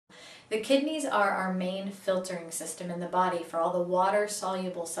The kidneys are our main filtering system in the body for all the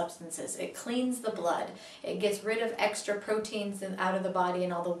water-soluble substances. It cleans the blood. It gets rid of extra proteins out of the body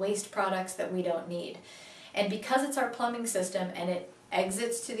and all the waste products that we don't need. And because it's our plumbing system and it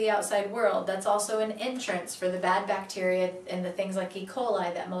exits to the outside world, that's also an entrance for the bad bacteria and the things like E.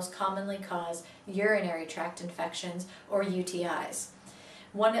 coli that most commonly cause urinary tract infections or UTIs.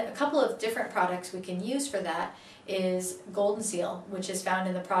 A couple of different products we can use for that is Golden Seal, which is found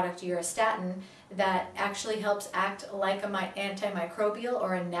in the product Uristatin, that actually helps act like an antimicrobial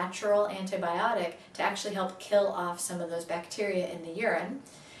or a natural antibiotic to actually help kill off some of those bacteria in the urine.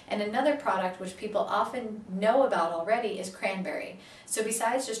 And another product which people often know about already is cranberry. So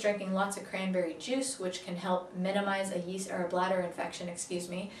besides just drinking lots of cranberry juice, which can help minimize a yeast or a bladder infection,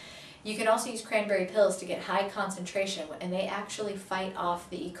 you can also use cranberry pills to get high concentration, and they actually fight off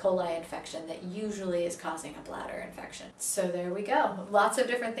the E. coli infection that usually is causing a bladder infection. So there we go. Lots of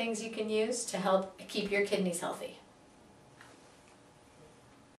different things you can use to help keep your kidneys healthy.